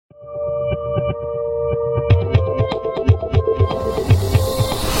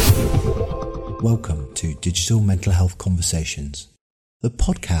Welcome to Digital Mental Health Conversations, the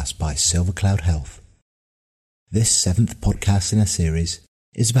podcast by Silvercloud Health. This 7th podcast in a series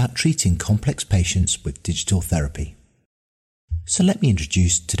is about treating complex patients with digital therapy. So let me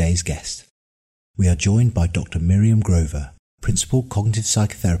introduce today's guest. We are joined by Dr. Miriam Grover, Principal Cognitive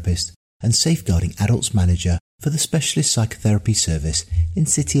Psychotherapist and Safeguarding Adults Manager for the Specialist Psychotherapy Service in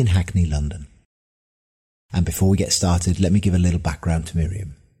City and Hackney, London. And before we get started, let me give a little background to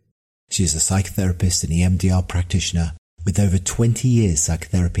Miriam. She is a psychotherapist and EMDR practitioner with over 20 years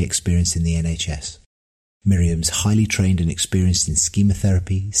psychotherapy experience in the NHS. Miriam's highly trained and experienced in schema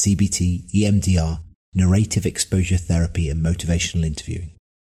therapy, CBT, EMDR, narrative exposure therapy and motivational interviewing.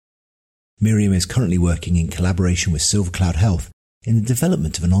 Miriam is currently working in collaboration with Silvercloud Health in the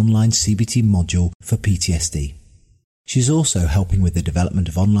development of an online CBT module for PTSD. She is also helping with the development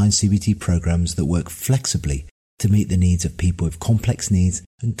of online CBT programs that work flexibly to meet the needs of people with complex needs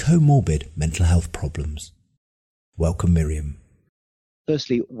and comorbid mental health problems. Welcome, Miriam.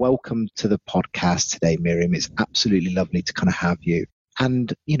 Firstly, welcome to the podcast today, Miriam. It's absolutely lovely to kind of have you.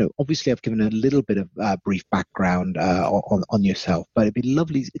 And, obviously I've given a little bit of brief background on yourself, but it'd be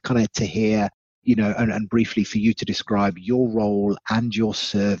lovely kind of to hear, and briefly for you to describe your role and your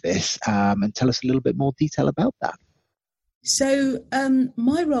service and tell us a little bit more detail about that. So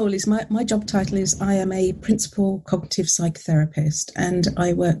my role is, my job title is I am a Principal Cognitive Psychotherapist and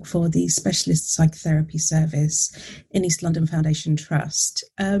I work for the Specialist Psychotherapy Service in East London Foundation Trust.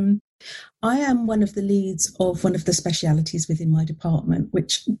 I am one of the leads of one of the specialities within my department,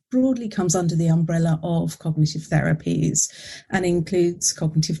 which broadly comes under the umbrella of cognitive therapies and includes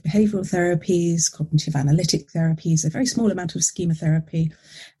cognitive behavioural therapies, cognitive analytic therapies, a very small amount of schema therapy,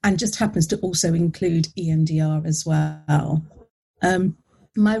 and just happens to also include EMDR as well.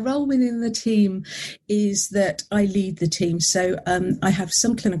 My role within the team is that I lead the team. So I have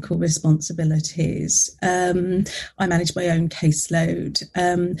some clinical responsibilities. I manage my own caseload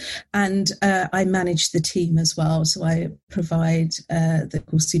and I manage the team as well. So I provide the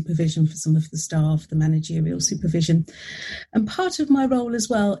course supervision for some of the staff, the managerial supervision. And part of my role as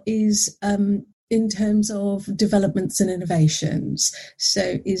well is in terms of developments and innovations.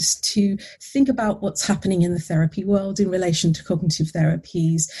 So is to think about what's happening in the therapy world in relation to cognitive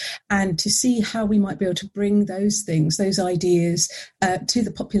therapies and to see how we might be able to bring those things, those ideas to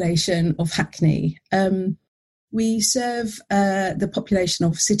the population of Hackney. We serve the population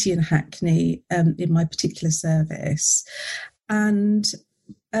of City and Hackney in my particular service. And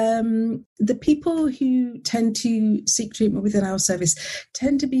the people who tend to seek treatment within our service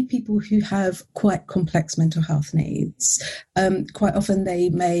tend to be people who have quite complex mental health needs. Quite often they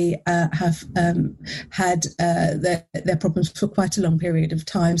may have had their problems for quite a long period of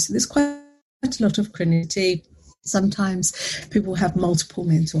time. So there's quite a lot of chronicity. Sometimes people have multiple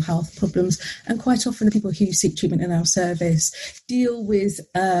mental health problems, and quite often the people who seek treatment in our service deal with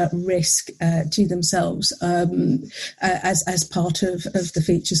risk to themselves as part of the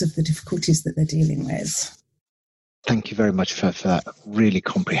features of the difficulties that they're dealing with. Thank you very much for that really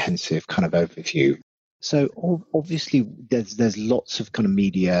comprehensive kind of overview. So obviously there's lots of kind of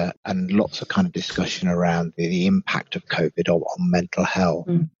media and lots of kind of discussion around the impact of COVID on mental health,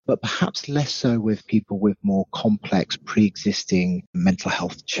 but perhaps less so with people with more complex pre-existing mental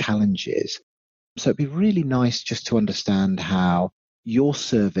health challenges. So it'd be really nice just to understand how your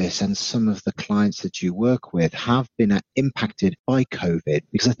service and some of the clients that you work with have been impacted by COVID,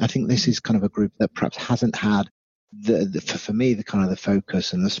 because I think this is kind of a group that perhaps hasn't had for me, the kind of the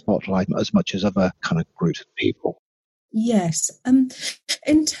focus and the spotlight as much as other kind of groups of people. Yes.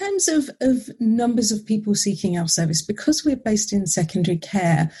 In terms of numbers of people seeking our service, because we're based in secondary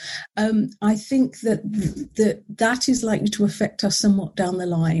care, I think that is likely to affect us somewhat down the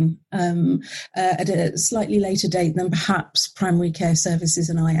line at a slightly later date than perhaps primary care services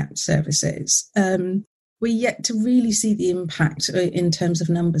and IAPT services. We're yet to really see the impact in terms of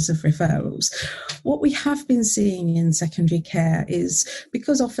numbers of referrals. What we have been seeing in secondary care is,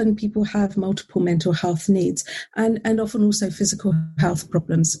 because often people have multiple mental health needs and often also physical health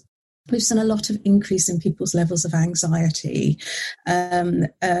problems, we've seen a lot of increase in people's levels of anxiety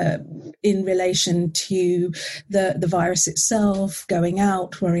in relation to the virus itself, going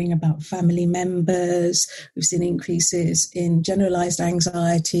out, worrying about family members. We've seen increases in generalized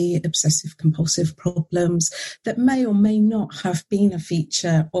anxiety, obsessive compulsive problems that may or may not have been a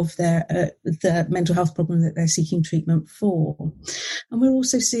feature of the mental health problem that they're seeking treatment for. And we're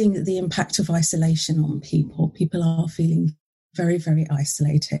also seeing the impact of isolation on people. People are feeling very, very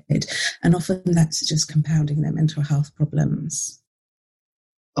isolated, and often that's just compounding their mental health problems.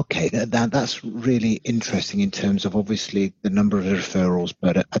 Okay, that's really interesting in terms of obviously the number of referrals,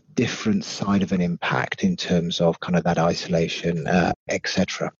 but a different side of an impact in terms of kind of that isolation,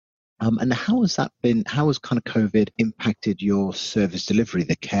 etc. And how has that been? How has kind of COVID impacted your service delivery,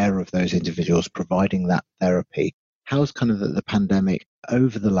 the care of those individuals, providing that therapy? How has kind of the pandemic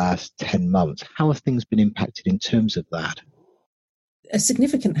over the last 10 months, how have things been impacted in terms of that? A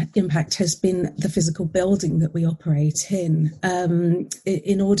significant impact has been the physical building that we operate in.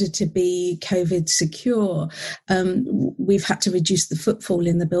 In order to be COVID secure, we've had to reduce the footfall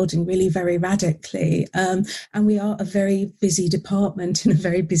in the building really very radically. And we are a very busy department in a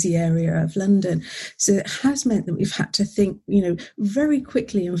very busy area of London. So it has meant that we've had to think, very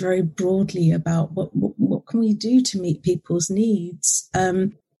quickly and very broadly about what can we do to meet people's needs.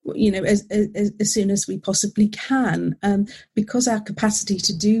 As soon as we possibly can, because our capacity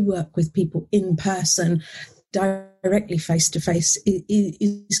to do work with people in person, directly face to face,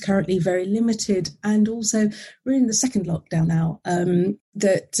 is currently very limited. And also, we're in the second lockdown now.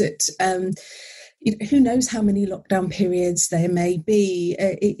 Who knows how many lockdown periods there may be?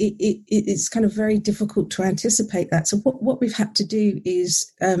 It's kind of very difficult to anticipate that. So what we've had to do is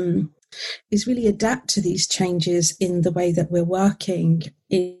really adapt to these changes in the way that we're working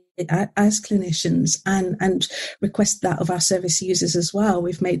as clinicians and request that of our service users as well.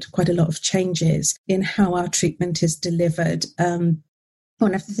 We've made quite a lot of changes in how our treatment is delivered. One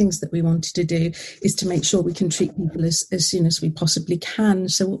of the things that we wanted to do is to make sure we can treat people as soon as we possibly can.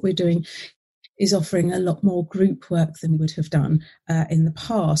 So what we're doing is offering a lot more group work than we would have done in the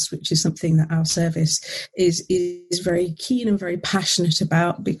past, which is something that our service is very keen and very passionate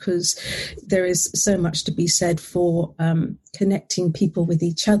about, because there is so much to be said for connecting people with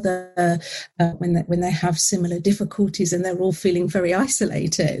each other when they have similar difficulties and they're all feeling very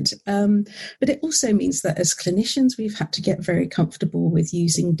isolated. But it also means that as clinicians, we've had to get very comfortable with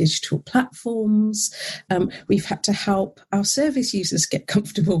using digital platforms. We've had to help our service users get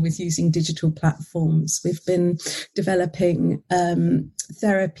comfortable with using digital platforms. We've been developing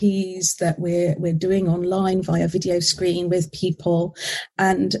therapies that we're doing online via video screen with people.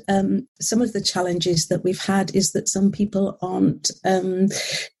 And some of the challenges that we've had is that some people aren't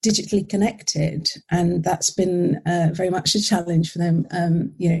digitally connected, and that's been very much a challenge for them.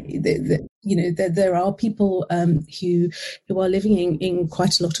 There are people who are living in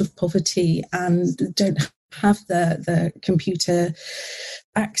quite a lot of poverty and don't have the computer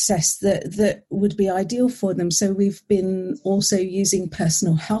access that would be ideal for them. So we've been also using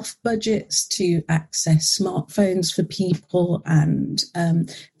personal health budgets to access smartphones for people and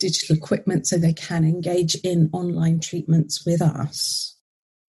digital equipment so they can engage in online treatments with us.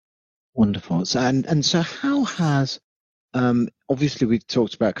 Wonderful. So how has obviously we've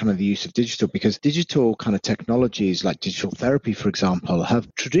talked about kind of the use of digital, because digital kind of technologies like digital therapy, for example,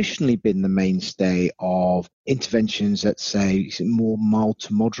 have traditionally been the mainstay of interventions that say more mild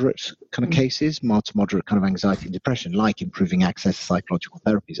to moderate kind of cases, mild to moderate kind of anxiety and depression, like improving access to psychological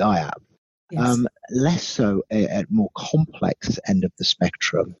therapies, IAP. Yes. Less so at more complex end of the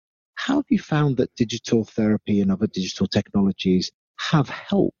spectrum. How have you found that digital therapy and other digital technologies have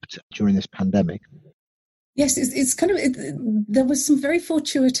helped during this pandemic? Yes, it's kind of, there was some very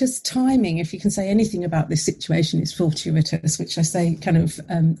fortuitous timing, if you can say anything about this situation is fortuitous, which I say kind of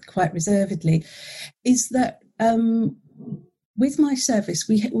quite reservedly, is that with my service,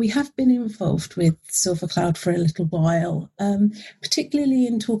 we have been involved with Silver Cloud for a little while, particularly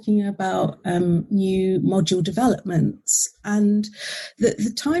in talking about new module developments. And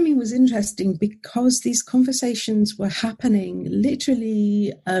the timing was interesting because these conversations were happening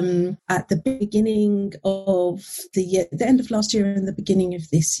literally at the beginning of the year, the end of last year and the beginning of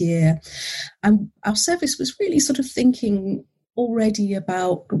this year. And our service was really sort of thinking already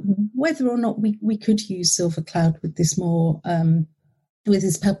about whether or not we could use Silver Cloud with this more with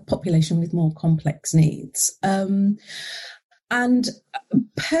this population with more complex needs. And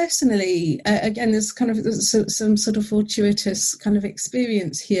personally, again, there's kind of some sort of fortuitous kind of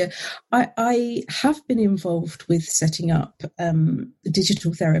experience here. I have been involved with setting up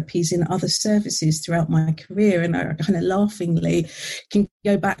digital therapies in other services throughout my career, and I kind of laughingly can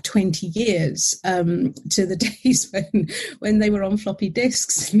go back 20 years to the days when they were on floppy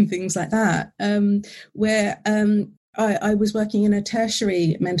disks and things like that, where I was working in a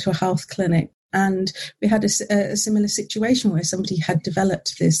tertiary mental health clinic. And we had a similar situation where somebody had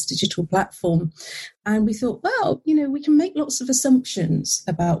developed this digital platform. And we thought, well, we can make lots of assumptions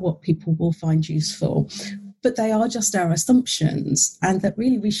about what people will find useful. but they are just our assumptions, and that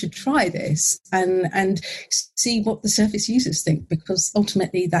really we should try this and see what the service users think, because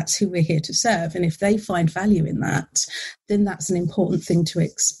ultimately that's who we're here to serve. And if they find value in that, then that's an important thing to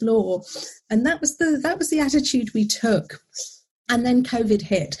explore. And that was the attitude we took. And then COVID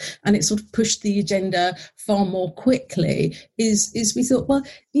hit, and it sort of pushed the agenda far more quickly. Is we thought, well,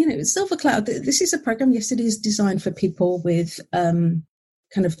 Silver Cloud, this is a program. Yes, it is designed for people with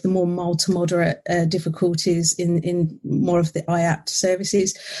kind of the more mild to moderate difficulties in more of the IAPT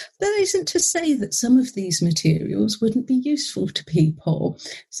services. That isn't to say that some of these materials wouldn't be useful to people.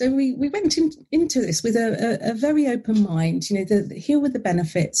 So we went into this with a very open mind. Here were the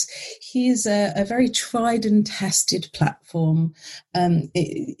benefits. Here's a very tried and tested platform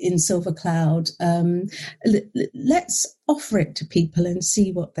in Silver Cloud. Let's offer it to people and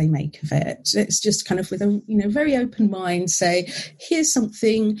see what they make of it. Let's just kind of with a very open mind say, here's something.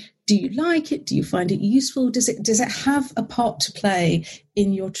 Do you like it? Do you find it useful? Does it have a part to play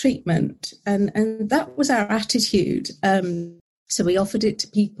in your treatment? And that was our attitude. So we offered it to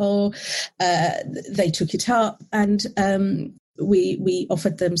people. They took it up, and we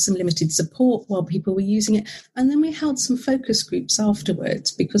offered them some limited support while people were using it. And then we held some focus groups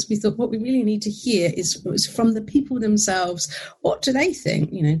afterwards, because we thought what we really need to hear was from the people themselves. What do they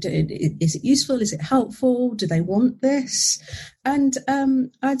think? Is it useful? Is it helpful? Do they want this? And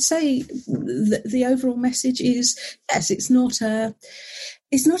I'd say the overall message is, yes, it's not a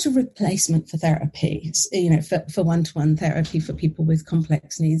replacement for therapy, for one-to-one therapy for people with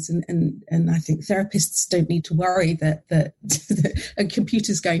complex needs. And I think therapists don't need to worry that a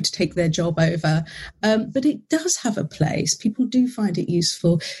computer's going to take their job over. But it does have a place. People do find it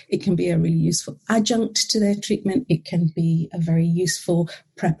useful. It can be a really useful adjunct to their treatment. It can be a very useful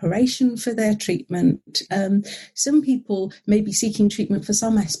preparation for their treatment. Some people may be seeking treatment for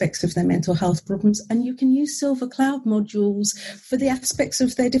some aspects of their mental health problems, and you can use Silver Cloud modules for the aspects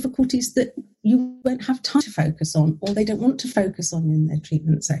of their difficulties that you won't have time to focus on, or they don't want to focus on in their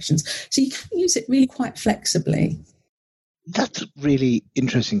treatment sessions. So you can use it really quite flexibly. That's really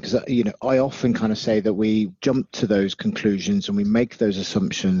interesting, because I often kind of say that we jump to those conclusions and we make those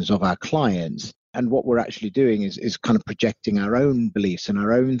assumptions of our clients. And what we're actually doing is kind of projecting our own beliefs and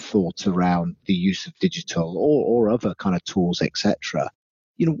our own thoughts around the use of digital or other kind of tools, etc.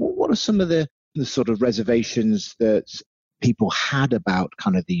 What are some of the sort of reservations that people had about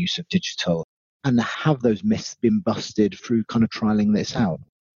kind of the use of digital, and have those myths been busted through kind of trialing this out?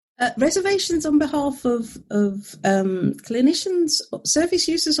 Reservations on behalf of clinicians, service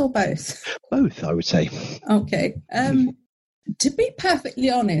users, or both? Both, I would say. Okay. To be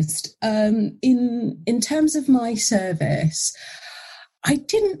perfectly honest, in terms of my service, I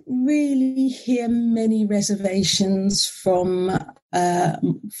didn't really hear many reservations from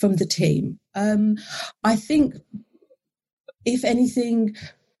the team. I think, if anything,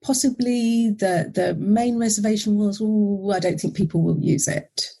 possibly the main reservation was, I don't think people will use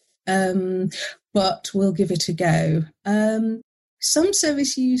it, but we'll give it a go. Some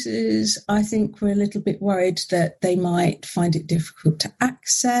service users, I think, were a little bit worried that they might find it difficult to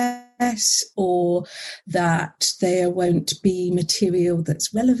access, or that there won't be material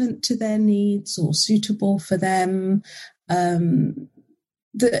that's relevant to their needs or suitable for them. I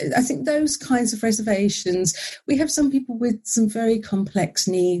think those kinds of reservations. We have some people with some very complex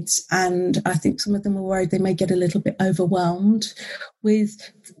needs, and I think some of them are worried they may get a little bit overwhelmed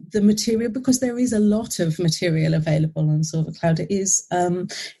with the material, because there is a lot of material available on Silver Cloud. It is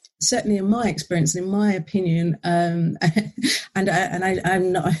certainly, in my experience and in my opinion, and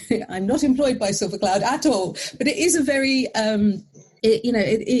I'm not employed by Silver Cloud at all, but it is a very it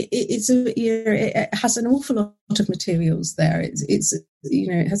has an awful lot of materials there. It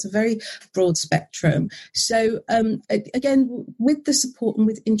has a very broad spectrum. So again, with the support and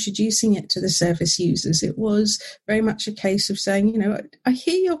with introducing it to the service users, it was very much a case of saying, I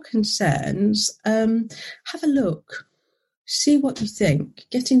hear your concerns. Have a look. See what you think.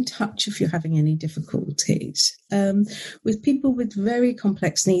 Get in touch if you're having any difficulties. With people with very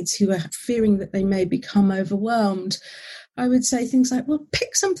complex needs who are fearing that they may become overwhelmed, I would say things like, well,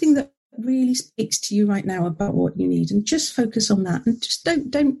 pick something that really speaks to you right now about what you need, and just focus on that, and just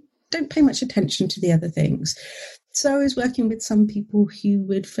don't pay much attention to the other things. So I was working with some people who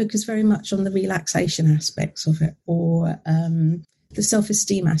would focus very much on the relaxation aspects of it, or the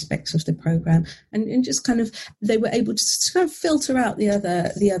self-esteem aspects of the program, and just kind of, they were able to kind of filter out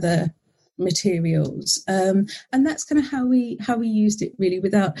the other materials, and that's kind of how we used it, really,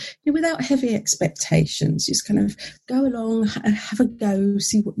 without heavy expectations. Just kind of go along and have a go,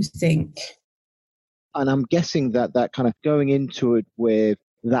 see what you think. And I'm guessing that kind of going into it with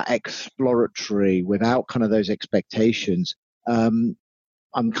that exploratory without kind of those expectations, I'm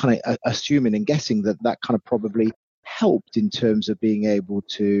kind of assuming and guessing that kind of probably helped in terms of being able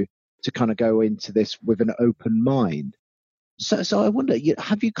to kind of go into this with an open mind. So I wonder,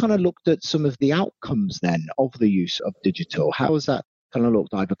 have you kind of looked at some of the outcomes then of the use of digital? How has that kind of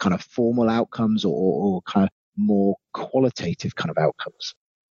looked, either kind of formal outcomes or kind of more qualitative kind of outcomes?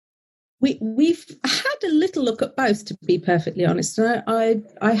 We've had a little look at both, to be perfectly honest. And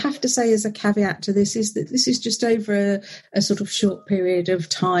I have to say, as a caveat to this, is that this is just over a sort of short period of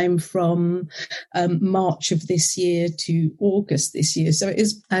time from March of this year to August this year. So it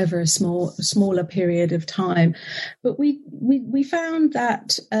is over a smaller period of time. But we found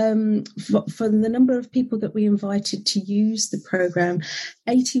that for the number of people that we invited to use the program,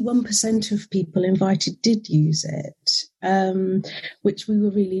 81% of people invited did use it, which we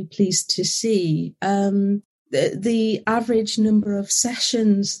were really pleased to see. The average number of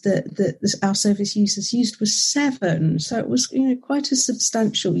sessions that our service users used was 7, so it was quite a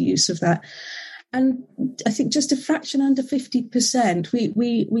substantial use of that. And I think just a fraction under 50%.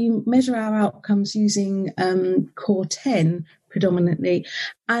 We measure our outcomes using Core 10 predominantly,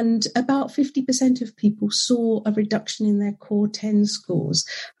 and about 50% of people saw a reduction in their Core 10 scores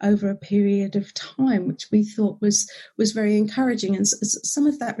over a period of time, which we thought was very encouraging. And some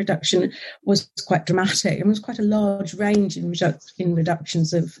of that reduction was quite dramatic. It was quite a large range in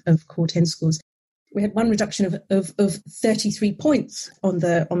reductions of Core 10 scores. We had one reduction of 33 points on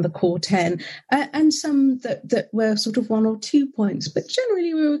the Core 10, and some that were sort of 1 or 2 points. But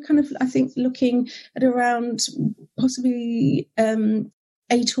generally, we were kind of, I think, looking at around possibly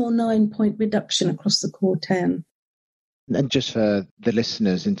 8 or 9 point reduction across the Core 10. And just for the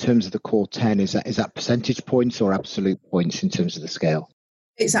listeners, in terms of the Core 10, is that percentage points or absolute points in terms of the scale?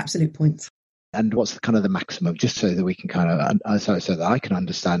 It's absolute points. And what's kind of the maximum, just so that we can kind of, so that I can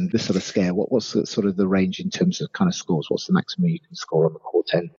understand this sort of scale? What's the, sort of the range in terms of kind of scores? What's the maximum you can score on the Core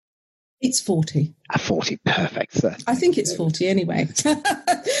 10? It's 40. 40, perfect. So, I think it's 40 anyway.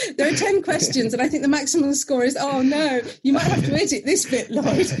 There are 10 questions, and I think the maximum score is, oh no, you might have to edit this bit,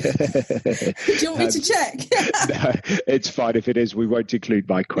 Lloyd. Do you want me to check? No, it's fine. If it is, we won't include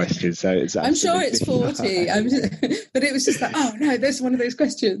my questions. So it's I'm sure it's 40. But it was just like, oh no, there's one of those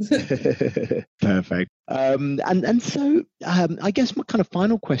questions. Perfect. And so I guess my kind of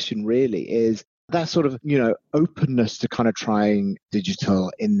final question really is that sort of, openness to kind of trying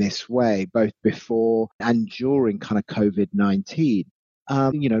digital in this way, both before and during kind of COVID-19.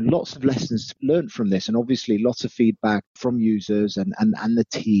 Lots of lessons learned from this, and obviously lots of feedback from users and the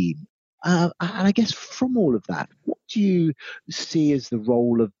team. And I guess from all of that, what do you see as the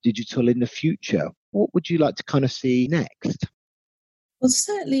role of digital in the future? What would you like to kind of see next? Well,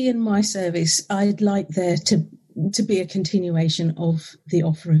 certainly in my service, I'd like there to be a continuation of the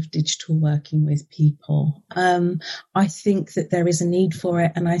offer of digital working with people. I think that there is a need for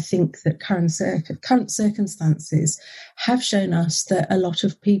it, and I think that current circumstances have shown us that a lot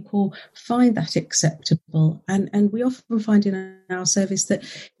of people find that acceptable. And we often find in our service that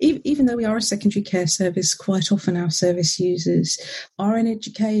even though we are a secondary care service, quite often our service users are in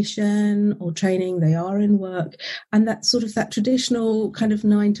education or training, they are in work, and that sort of that traditional kind of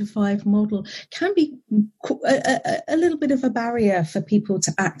 9-to-5 model can be a little bit of a barrier for people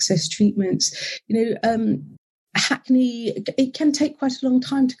to access treatments. Hackney, it can take quite a long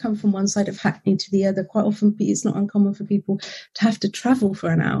time to come from one side of Hackney to the other. Quite often it's not uncommon for people to have to travel for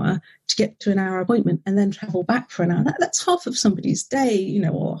an hour to get to an hour appointment and then travel back for an hour. That's half of somebody's day,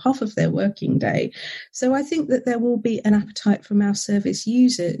 or half of their working day. So I think that there will be an appetite from our service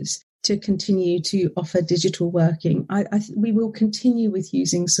users to continue to offer digital working. We will continue with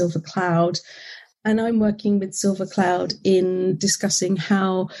using Silver Cloud. And I'm working with Silver Cloud in discussing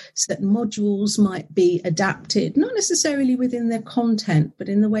how certain modules might be adapted, not necessarily within their content, but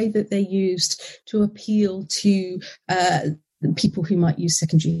in the way that they're used to appeal to people who might use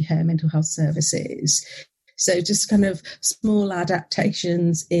secondary care mental health services. So just kind of small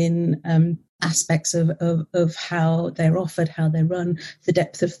adaptations in aspects of how they're offered, how they're run, the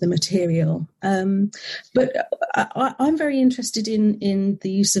depth of the material. But I'm very interested in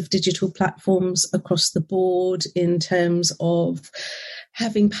the use of digital platforms across the board in terms of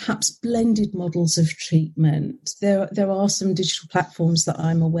having perhaps blended models of treatment. There are some digital platforms that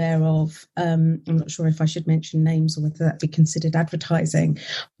I'm aware of. I'm not sure if I should mention names or whether that be considered advertising,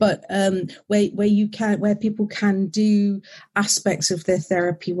 but where people can do aspects of their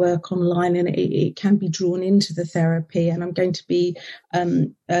therapy work online, and it can be drawn into the therapy. And I'm going to be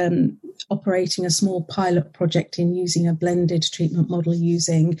operating a small pilot project in using a blended treatment model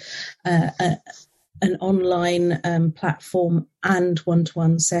using an online platform and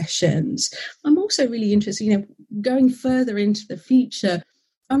one-to-one sessions. I'm also really interested, going further into the future.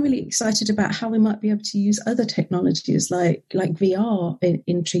 I'm really excited about how we might be able to use other technologies like VR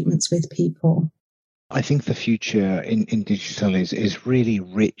in treatments with people. I think the future in digital is really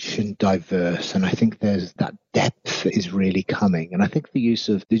rich and diverse, and I think there's that depth that is really coming. And I think the use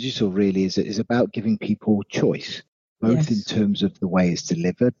of digital really is about giving people choice, both in terms of the way it's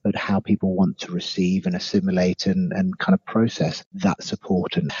delivered, but how people want to receive and assimilate and kind of process that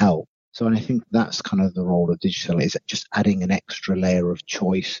support and help. So and I think that's kind of the role of digital, is just adding an extra layer of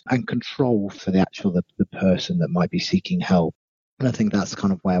choice and control for the person that might be seeking help. And I think that's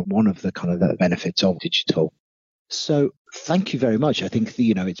kind of where one of the kind of the benefits of digital. So thank you very much. I think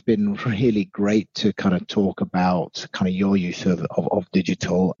it's been really great to kind of talk about kind of your use of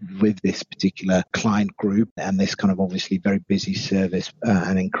digital with this particular client group and this kind of obviously very busy service,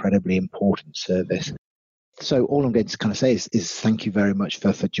 an incredibly important service. So all I'm going to kind of say is thank you very much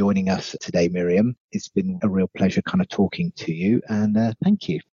for joining us today, Miriam. It's been a real pleasure kind of talking to you, and thank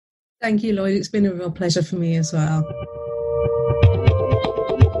you. Thank you, Lloyd. It's been a real pleasure for me as well.